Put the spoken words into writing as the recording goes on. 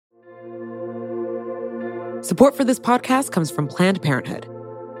Support for this podcast comes from Planned Parenthood.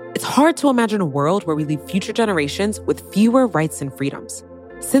 It's hard to imagine a world where we leave future generations with fewer rights and freedoms.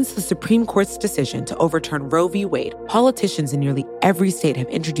 Since the Supreme Court's decision to overturn Roe v. Wade, politicians in nearly every state have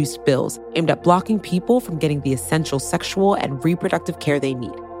introduced bills aimed at blocking people from getting the essential sexual and reproductive care they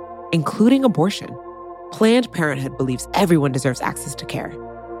need, including abortion. Planned Parenthood believes everyone deserves access to care.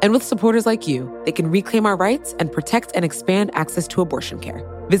 And with supporters like you, they can reclaim our rights and protect and expand access to abortion care.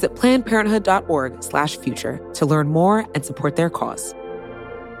 Visit PlannedParenthood.org/future to learn more and support their cause.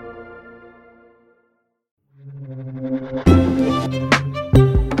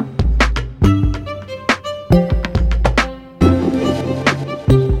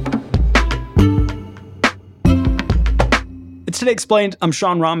 It's Today Explained. I'm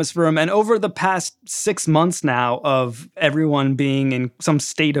Sean Rameswaram, and over the past 6 months now of everyone being in some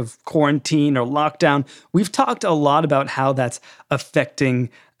state of quarantine or lockdown, we've talked a lot about how that's affecting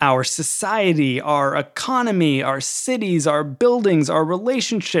our society, our economy, our cities, our buildings, our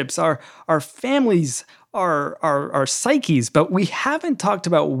relationships, our families, our psyches. But we haven't talked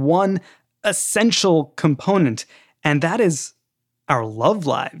about one essential component, and that is our love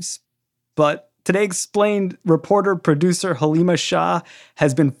lives. But Today Explained reporter, producer Halima Shah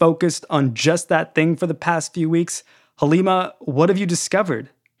has been focused on just that thing for the past few weeks. Halima, what have you discovered?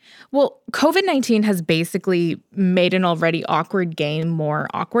 Well, COVID-19 has basically made an already awkward game more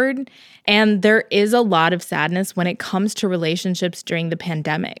awkward. And there is a lot of sadness when it comes to relationships during the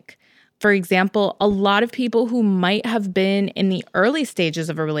pandemic. For example, a lot of people who might have been in the early stages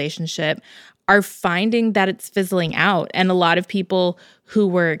of a relationship are finding that it's fizzling out. And a lot of people who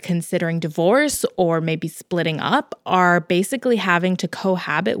were considering divorce or maybe splitting up are basically having to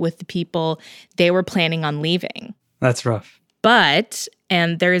cohabit with the people they were planning on leaving. That's rough. But,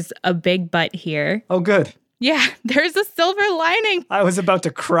 and there's a big but here. Oh, good. Yeah, there's a silver lining. I was about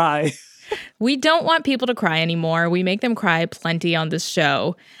to cry. We don't want people to cry anymore. We make them cry plenty on this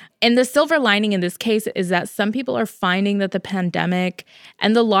show. And the silver lining in this case is that some people are finding that the pandemic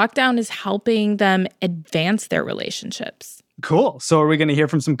and the lockdown is helping them advance their relationships. Cool. So are we going to hear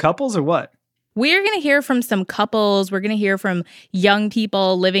from some couples or what? We're going to hear from some couples. We're going to hear from young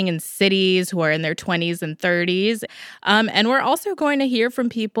people living in cities who are in their 20s and 30s. And we're also going to hear from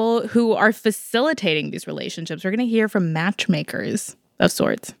people who are facilitating these relationships. We're going to hear from matchmakers of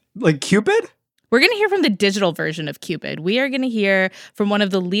sorts. Like Cupid? We're going to hear from the digital version of Cupid. We are going to hear from one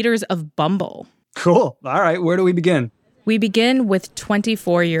of the leaders of Bumble. Cool. All right. Where do we begin? We begin with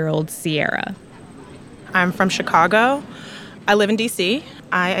 24-year-old Sierra. I'm from Chicago. I live in D.C.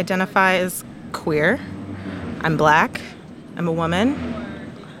 I identify as queer. I'm Black. I'm a woman.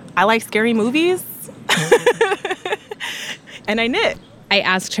 I like scary movies. And I knit. I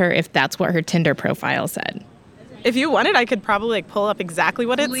asked her if that's what her Tinder profile said. If you wanted, I could probably pull up exactly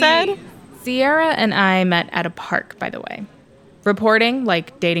what it said. Sierra and I met at a park, by the way. Reporting,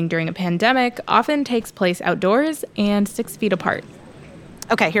 like dating during a pandemic, often takes place outdoors and 6 feet apart.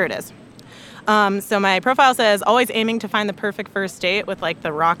 Okay, here it is. So my profile says, always aiming to find the perfect first date with like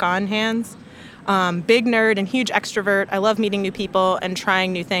the rock-on hands. Big nerd and huge extrovert. I love meeting new people and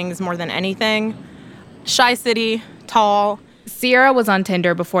trying new things more than anything. Shy city, tall. Sierra was on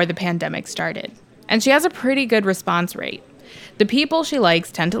Tinder before the pandemic started, and she has a pretty good response rate. The people she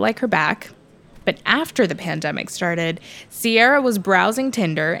likes tend to like her back. But after the pandemic started, Sierra was browsing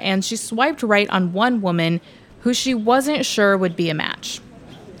Tinder and she swiped right on one woman who she wasn't sure would be a match.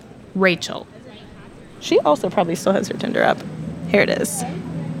 Rachel. She also probably still has her Tinder up. Here it is.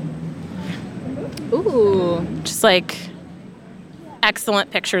 Ooh. Just like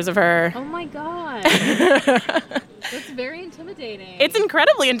excellent pictures of her. Oh my God. That's very intimidating. It's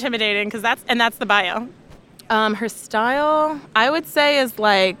incredibly intimidating because that's the bio. Her style, I would say, is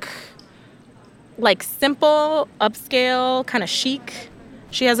like simple, upscale, kind of chic.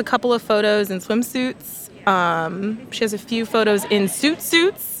 She has a couple of photos in swimsuits. She has a few photos in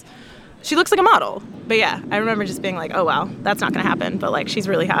suits. She looks like a model. But yeah, I remember just being like, oh, wow, that's not going to happen. But like, she's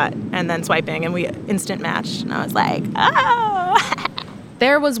really hot. And then swiping and we instant matched. And I was like, oh.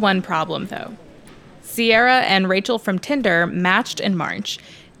 There was one problem, though. Sierra and Rachel from Tinder matched in March,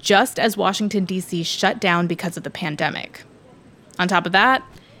 just as Washington, D.C. shut down because of the pandemic. On top of that,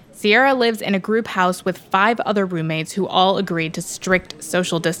 Sierra lives in a group house with 5 other roommates who all agreed to strict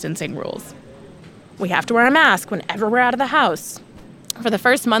social distancing rules. We have to wear a mask whenever we're out of the house. For the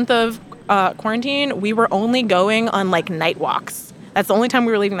first month of quarantine, we were only going on like night walks. That's the only time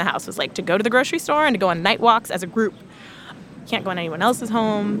we were leaving the house, was like to go to the grocery store and to go on night walks as a group. Can't go in anyone else's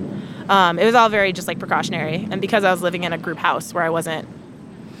home. It was all very just like precautionary. And because I was living in a group house where I wasn't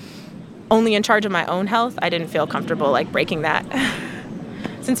only in charge of my own health, I didn't feel comfortable like breaking that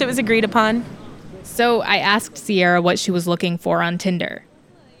since it was agreed upon. So I asked Sierra what she was looking for on Tinder.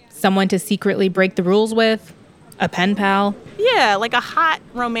 Someone to secretly break the rules with? A pen pal? Yeah, like a hot,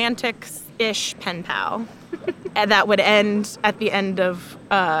 romantic-ish pen pal. And that would end at the end of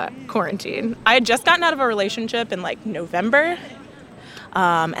quarantine. I had just gotten out of a relationship in like November.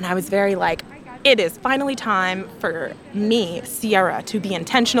 And I was very like, it is finally time for me, Sierra, to be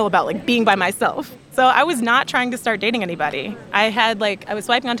intentional about like being by myself. So I was not trying to start dating anybody. I was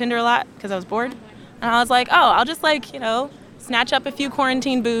swiping on Tinder a lot because I was bored. And I was like, oh, I'll just like, snatch up a few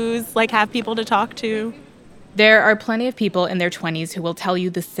quarantine boos, like have people to talk to. There are plenty of people in their 20s who will tell you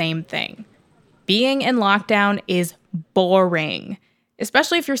the same thing. Being in lockdown is boring,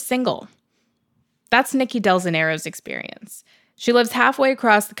 especially if you're single. That's Nikki Del Zanero's experience. She lives halfway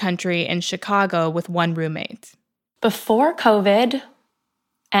across the country in Chicago with one roommate. Before COVID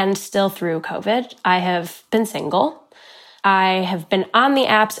and still through COVID, I have been single. I have been on the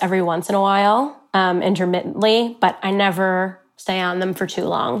apps every once in a while, intermittently, but I never stay on them for too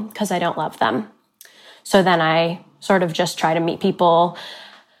long because I don't love them. So then I sort of just try to meet people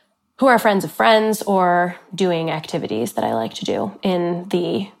who are friends of friends or doing activities that I like to do in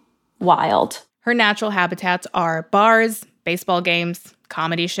the wild. Her natural habitats are bars, baseball games,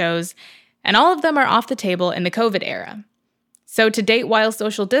 comedy shows, and all of them are off the table in the COVID era. So to date while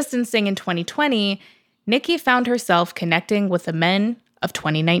social distancing in 2020, Nikki found herself connecting with the men of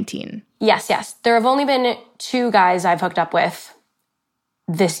 2019. Yes. There have only been 2 guys I've hooked up with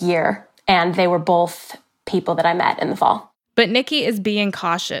this year, and they were both people that I met in the fall. But Nikki is being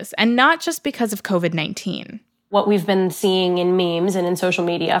cautious, and not just because of COVID-19. What we've been seeing in memes and in social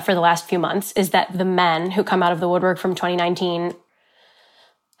media for the last few months is that the men who come out of the woodwork from 2019,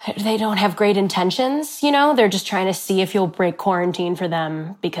 they don't have great intentions, They're just trying to see if you'll break quarantine for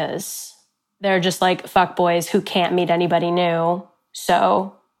them because they're just like fuckboys who can't meet anybody new.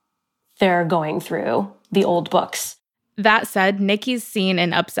 So they're going through the old books. That said, Nikki's seen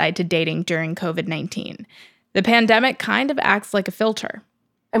an upside to dating during COVID-19. The pandemic kind of acts like a filter.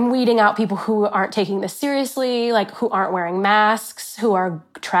 I'm weeding out people who aren't taking this seriously, like who aren't wearing masks, who are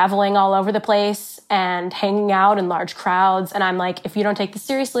traveling all over the place and hanging out in large crowds. And I'm like, if you don't take this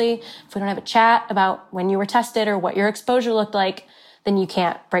seriously, if we don't have a chat about when you were tested or what your exposure looked like, then you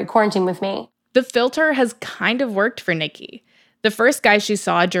can't break quarantine with me. The filter has kind of worked for Nikki. The first guy she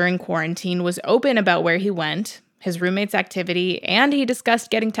saw during quarantine was open about where he went, his roommate's activity, and he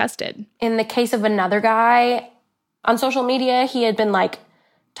discussed getting tested. In the case of another guy, on social media, he had been like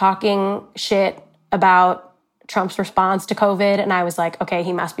talking shit about Trump's response to COVID. And I was like, okay,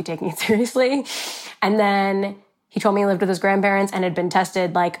 he must be taking it seriously. And then he told me he lived with his grandparents and had been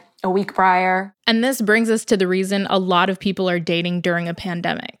tested like a week prior. And this brings us to the reason a lot of people are dating during a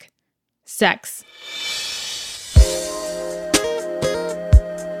pandemic. Sex.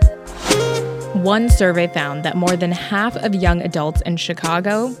 One survey found that more than half of young adults in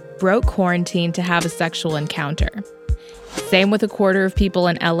Chicago broke quarantine to have a sexual encounter. Same with a quarter of people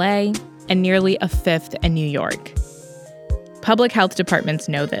in LA and nearly a fifth in New York. Public health departments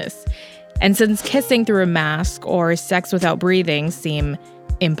know this. And since kissing through a mask or sex without breathing seem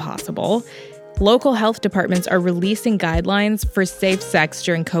impossible, local health departments are releasing guidelines for safe sex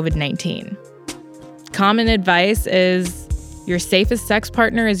during COVID-19. Common advice is your safest sex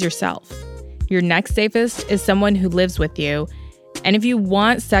partner is yourself. Your next safest is someone who lives with you. And if you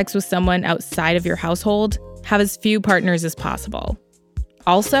want sex with someone outside of your household, have as few partners as possible.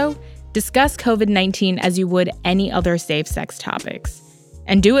 Also, discuss COVID-19 as you would any other safe sex topics.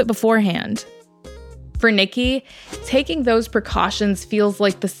 And do it beforehand. For Nikki, taking those precautions feels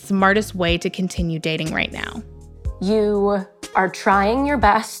like the smartest way to continue dating right now. You are trying your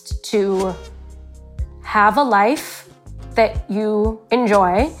best to have a life that you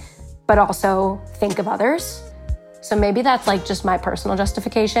enjoy, but also think of others. So maybe that's like just my personal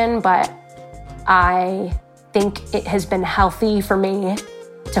justification, but I think it has been healthy for me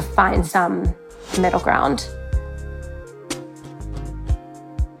to find some middle ground.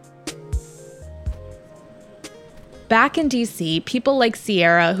 Back in DC, people like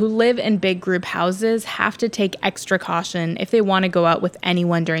Sierra who live in big group houses have to take extra caution if they want to go out with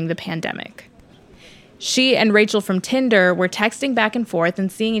anyone during the pandemic. She and Rachel from Tinder were texting back and forth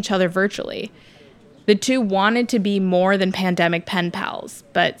and seeing each other virtually. The two wanted to be more than pandemic pen pals,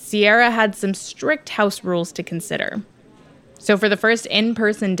 but Sierra had some strict house rules to consider. So for the first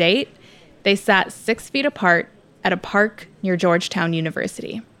in-person date, they sat 6 feet apart at a park near Georgetown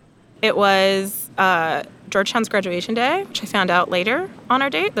University. It was Georgetown's graduation day, which I found out later on our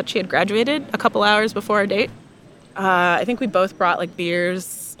date, that she had graduated a couple hours before our date. I think we both brought like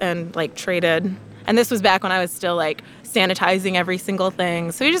beers and like traded. And And this was back when I was still like sanitizing every single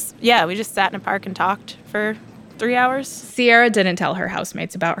thing. So we just sat in a park and talked for 3 hours. Sierra didn't tell her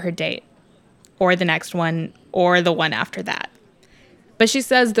housemates about her date, or the next one, or the one after that. But she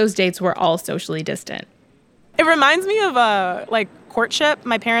says those dates were all socially distant. It reminds me of like courtship.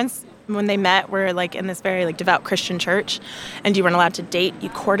 My parents, when they met, were like in this very like devout Christian church, and you weren't allowed to date. You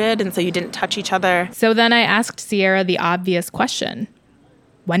courted, and so you didn't touch each other. So then I asked Sierra the obvious question.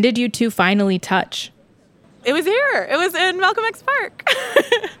 When did you two finally touch? It was here. It was in Malcolm X Park.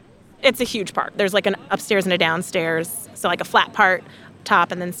 It's a huge park. There's like an upstairs and a downstairs. So like a flat part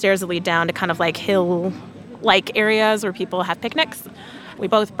top, and then stairs that lead down to kind of like hill-like areas where people have picnics. We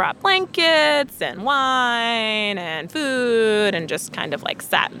both brought blankets and wine and food and just kind of like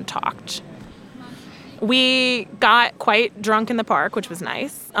sat and talked. We got quite drunk in the park, which was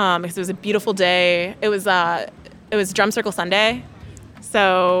nice because it was a beautiful day. It was Drum Circle Sunday.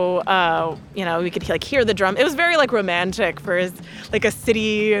 So, we could like hear the drum. It was very like romantic for like a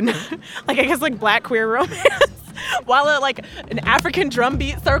city and like I guess like Black queer romance while an African drum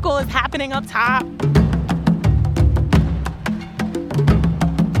beat circle is happening up top.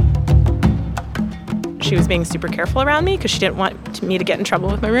 She was being super careful around me because she didn't want me to get in trouble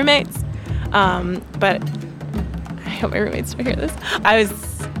with my roommates. But I hope my roommates don't hear this. I was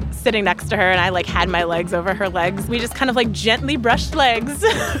sitting next to her and I like had my legs over her legs. We just kind of like gently brushed legs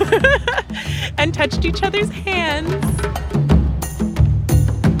and touched each other's hands.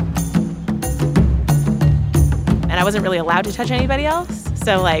 And I wasn't really allowed to touch anybody else.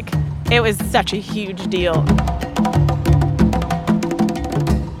 So like it was such a huge deal.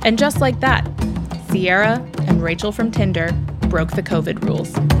 And just like that, Sierra and Rachel from Tinder broke the COVID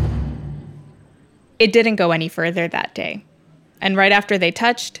rules. It didn't go any further that day. And right after they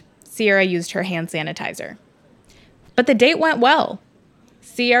touched, Sierra used her hand sanitizer. But the date went well.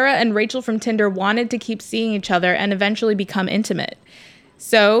 Sierra and Rachel from Tinder wanted to keep seeing each other and eventually become intimate.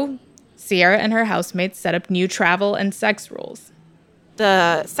 So Sierra and her housemates set up new travel and sex rules.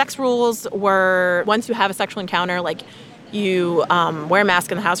 The sex rules were once you have a sexual encounter, like you wear a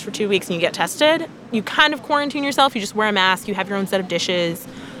mask in the house for 2 weeks and you get tested. You kind of quarantine yourself. You just wear a mask. You have your own set of dishes.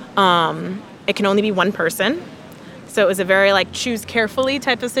 It can only be one person. So it was a very like choose carefully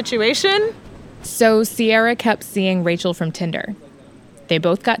type of situation. So Sierra kept seeing Rachel from Tinder. They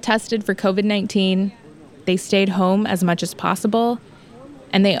both got tested for COVID-19. They stayed home as much as possible.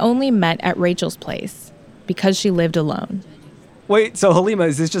 And they only met at Rachel's place because she lived alone. Wait, so Halima,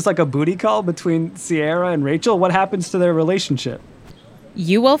 is this just like a booty call between Sierra and Rachel? What happens to their relationship?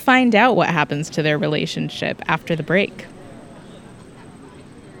 You will find out what happens to their relationship after the break.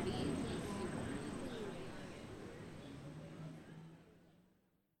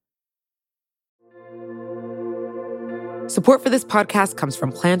 Support for this podcast comes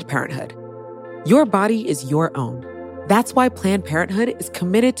from Planned Parenthood. Your body is your own. That's why Planned Parenthood is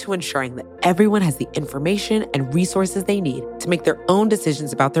committed to ensuring that everyone has the information and resources they need to make their own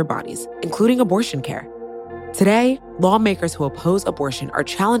decisions about their bodies, including abortion care. Today, lawmakers who oppose abortion are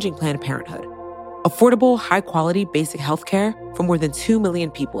challenging Planned Parenthood. Affordable, high-quality basic health care for more than 2 million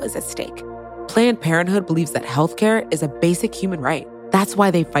people is at stake. Planned Parenthood believes that health care is a basic human right. That's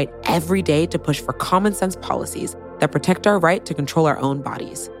why they fight every day to push for common-sense policies that protect our right to control our own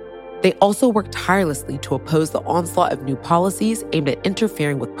bodies. They also work tirelessly to oppose the onslaught of new policies aimed at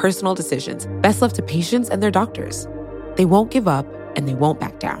interfering with personal decisions best left to patients and their doctors. They won't give up, and they won't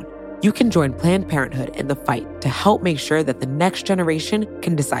back down. You can join Planned Parenthood in the fight to help make sure that the next generation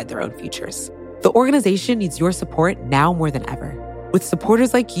can decide their own futures. The organization needs your support now more than ever. With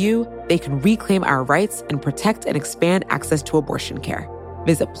supporters like you, they can reclaim our rights and protect and expand access to abortion care.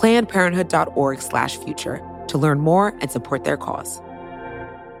 Visit PlannedParenthood.org/future to learn more and support their cause.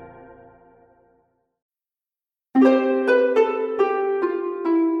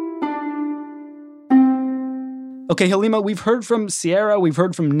 Okay, Halima, we've heard from Sierra, we've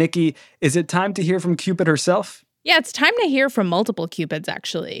heard from Nikki. Is it time to hear from Cupid herself? Yeah, it's time to hear from multiple Cupids,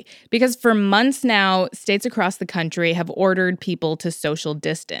 actually, because for months now, states across the country have ordered people to social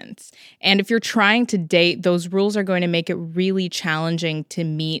distance. And if you're trying to date, those rules are going to make it really challenging to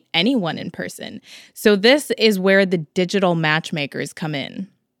meet anyone in person. So this is where the digital matchmakers come in.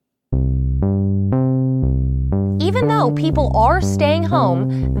 Even though though people are staying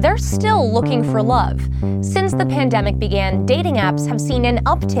home, they're still looking for love. Since the pandemic began, dating apps have seen an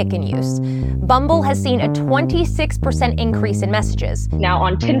uptick in use. Bumble has seen a 26% increase in messages. Now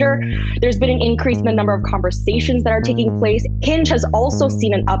on Tinder, there's been an increase in the number of conversations that are taking place. Hinge has also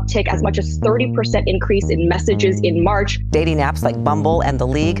seen an uptick, as much as 30% increase in messages in March. Dating apps like Bumble and The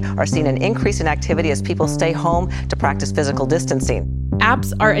League are seeing an increase in activity as people stay home to practice physical distancing.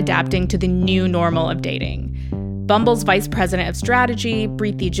 Apps are adapting to the new normal of dating. Bumble's vice president of strategy,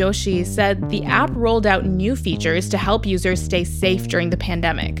 Preeti Joshi, said the app rolled out new features to help users stay safe during the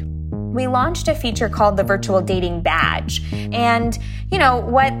pandemic. We launched a feature called the Virtual Dating Badge. And,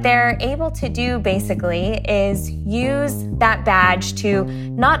 what they're able to do basically is use that badge to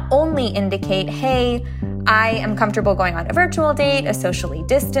not only indicate, hey, I am comfortable going on a virtual date, a socially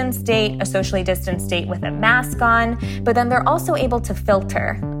distanced date with a mask on, but then they're also able to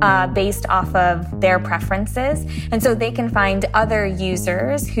filter based off of their preferences. And so they can find other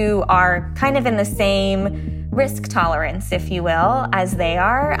users who are kind of in the same risk tolerance, if you will, as they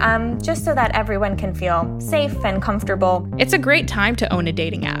are, just so that everyone can feel safe and comfortable. It's a great time to own a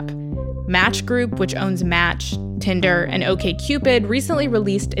dating app. Match Group, which owns Match, Tinder, and OkCupid, recently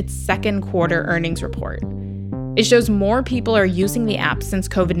released its second quarter earnings report. It shows more people are using the app since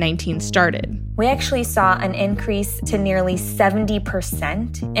COVID-19 started. We actually saw an increase to nearly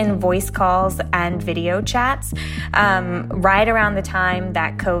 70% in voice calls and video chats right around the time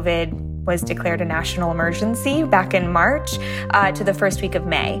that COVID was declared a national emergency back in March to the first week of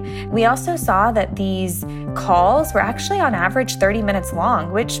May. We also saw that these calls were actually on average 30 minutes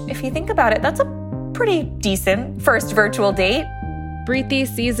long, which, if you think about it, that's a pretty decent first virtual date. Preeti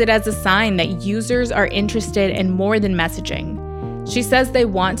sees it as a sign that users are interested in more than messaging. She says they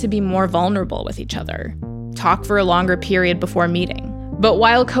want to be more vulnerable with each other, talk for a longer period before meeting. But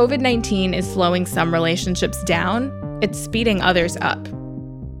while COVID-19 is slowing some relationships down, it's speeding others up.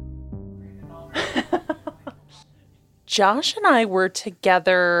 Josh and I were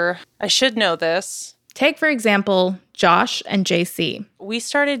together, I should know this. Take, for example, Josh and JC. We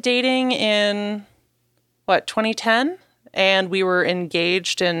started dating in, 2010? And we were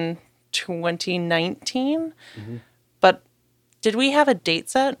engaged in 2019. Mm-hmm. But did we have a date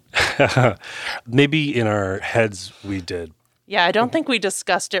set? Maybe in our heads we did. Yeah, I don't think we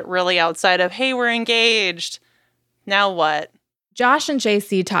discussed it really outside of, hey, we're engaged. Now what? Josh and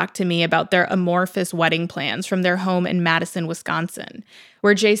JC talked to me about their amorphous wedding plans from their home in Madison, Wisconsin,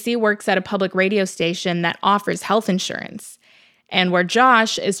 where JC works at a public radio station that offers health insurance, and where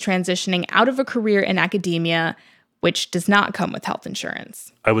Josh is transitioning out of a career in academia, which does not come with health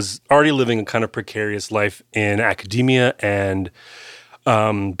insurance. I was already living a kind of precarious life in academia and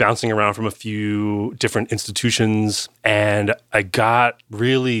bouncing around from a few different institutions, and I got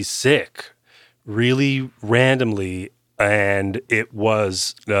really sick, really randomly. And it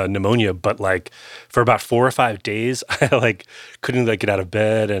was pneumonia, but for about 4 or 5 days, I couldn't get out of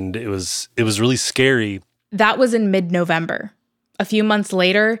bed, and it was really scary. That was in mid-November. A few months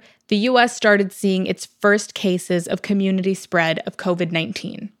later, the U.S. started seeing its first cases of community spread of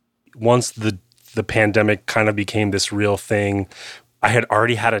COVID-19. Once the pandemic kind of became this real thing, I had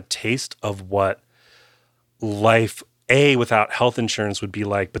already had a taste of what life, A, without health insurance would be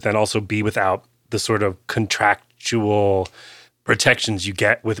like, but then also B, without the sort of contractual protections you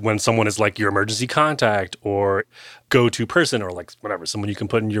get with when someone is your emergency contact or go-to person or whatever, someone you can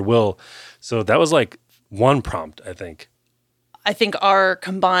put in your will. So that was one prompt, I think. I think our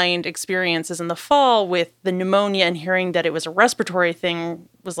combined experiences in the fall with the pneumonia and hearing that it was a respiratory thing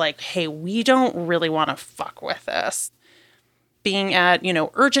was hey, we don't really want to fuck with this. Being at,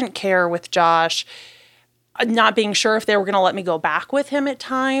 urgent care with Josh, not being sure if they were going to let me go back with him at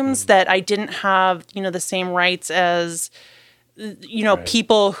times, that I didn't have, the same rights as, right.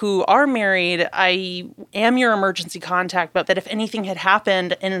 People who are married. I am your emergency contact, but that if anything had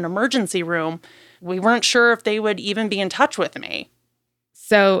happened in an emergency room, we weren't sure if they would even be in touch with me.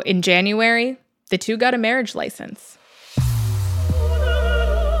 So in January, the two got a marriage license.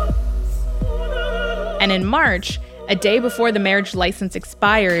 And in March, a day before the marriage license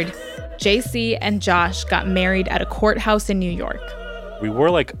expired, JC and Josh got married at a courthouse in New York. We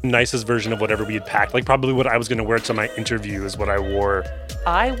wore nicest version of whatever we had packed. Probably what I was going to wear to my interview is what I wore.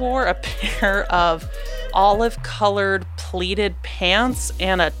 I wore a pair of olive-colored pleated pants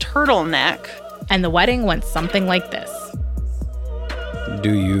and a turtleneck. And the wedding went something like this.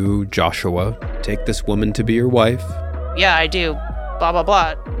 Do you, Joshua, take this woman to be your wife? Yeah, I do. Blah, blah,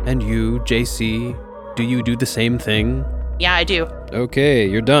 blah. And you, JC, do you do the same thing? Yeah, I do. Okay,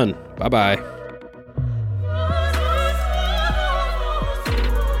 you're done. Bye-bye.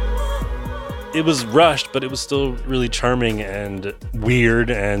 It was rushed, but it was still really charming and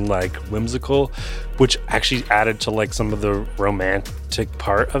weird and like whimsical, which actually added to like some of the romantic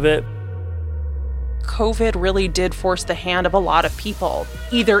part of it. COVID really did force the hand of a lot of people,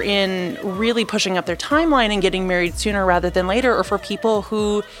 either in really pushing up their timeline and getting married sooner rather than later, or for people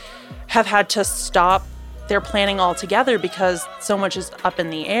who have had to stop their planning altogether because so much is up in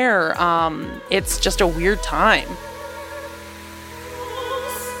the air. It's just a weird time.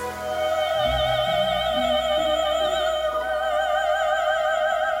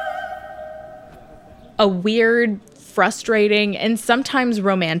 A weird, frustrating, and sometimes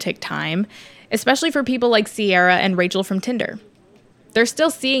romantic time, especially for people like Sierra and Rachel from Tinder. They're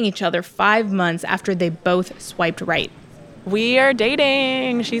still seeing each other 5 months after they both swiped right. We are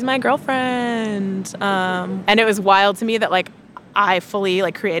dating. She's my girlfriend. And it was wild to me that like I fully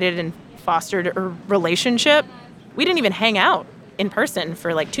like created and fostered a relationship. We didn't even hang out in person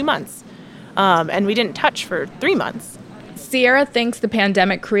for like 2 months. And we didn't touch for 3 months. Sierra thinks the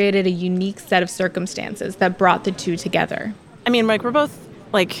pandemic created a unique set of circumstances that brought the two together. I mean, like, we're both,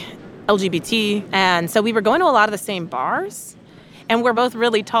 like, LGBT, and so we were going to a lot of the same bars, and we're both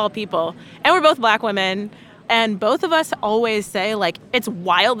really tall people, and we're both Black women, and both of us always say, like, it's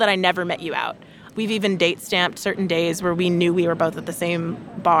wild that I never met you out. We've even date-stamped certain days where we knew we were both at the same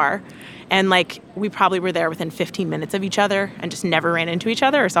bar, and, like, we probably were there within 15 minutes of each other and just never ran into each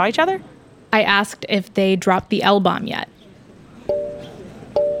other or saw each other. I asked if they dropped the L-bomb yet.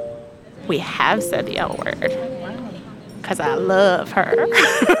 We have said the L word because I love her.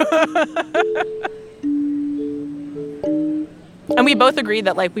 And we both agreed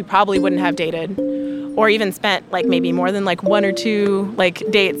that like we probably wouldn't have dated or even spent like maybe more than like 1 or 2 like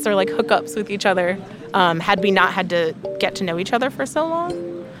dates or like hookups with each other had we not had to get to know each other for so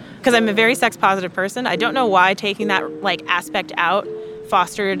long. Because I'm a very sex positive person. I don't know why taking that like aspect out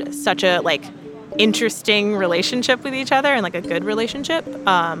fostered such a like interesting relationship with each other and like a good relationship,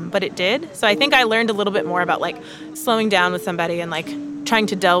 but it did. So I think I learned a little bit more about like slowing down with somebody and like trying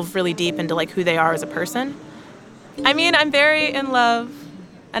to delve really deep into like who they are as a person. I mean, I'm very in love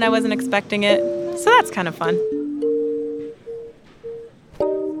and I wasn't expecting it, so that's kind of fun.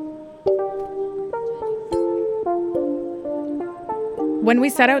 When we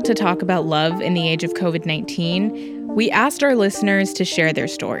set out to talk about love in the age of COVID-19, we asked our listeners to share their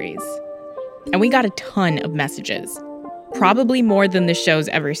stories. And we got a ton of messages, probably more than the show's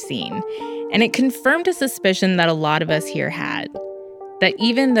ever seen. And it confirmed a suspicion that a lot of us here had, that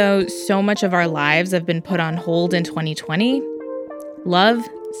even though so much of our lives have been put on hold in 2020, love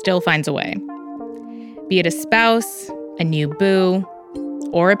still finds a way. Be it a spouse, a new boo,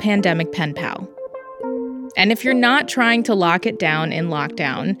 or a pandemic pen pal. And if you're not trying to lock it down in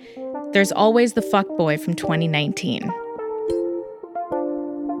lockdown, there's always the fuckboy from 2019.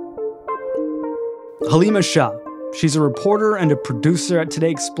 Halima Shah. She's a reporter and a producer at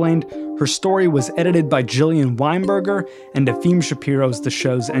Today Explained. Her story was edited by Jillian Weinberger, and Efim Shapiro is the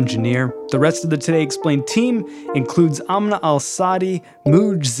show's engineer. The rest of the Today Explained team includes Amna Al-Sadi,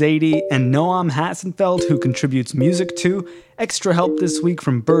 Mooj Zaidi, and Noam Hassenfeld, who contributes music to. Extra help this week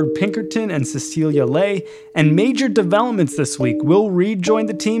from Bird Pinkerton and Cecilia Lay. And major developments this week. Will Reed joined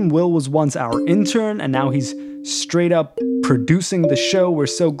the team. Will was once our intern, and now he's straight up producing the show. We're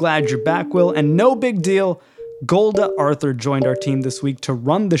so glad you're back, Will. And no big deal, Golda Arthur joined our team this week to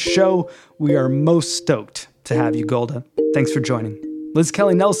run the show. We are most stoked to have you, Golda. Thanks for joining. Liz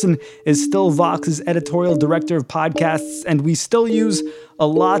Kelly Nelson is still Vox's editorial director of podcasts, and we still use a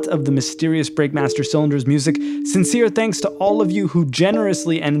lot of the mysterious Breakmaster Cylinders music. Sincere thanks to all of you who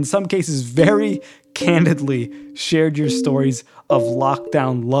generously and in some cases very candidly shared your stories of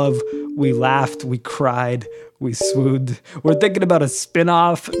lockdown love. We laughed, we cried, we swooned. We're thinking about a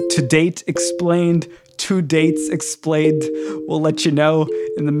spin-off, To Date Explained, 2 Dates Explained. We'll let you know.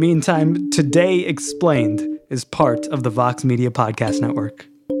 In the meantime, Today Explained is part of the Vox Media Podcast Network.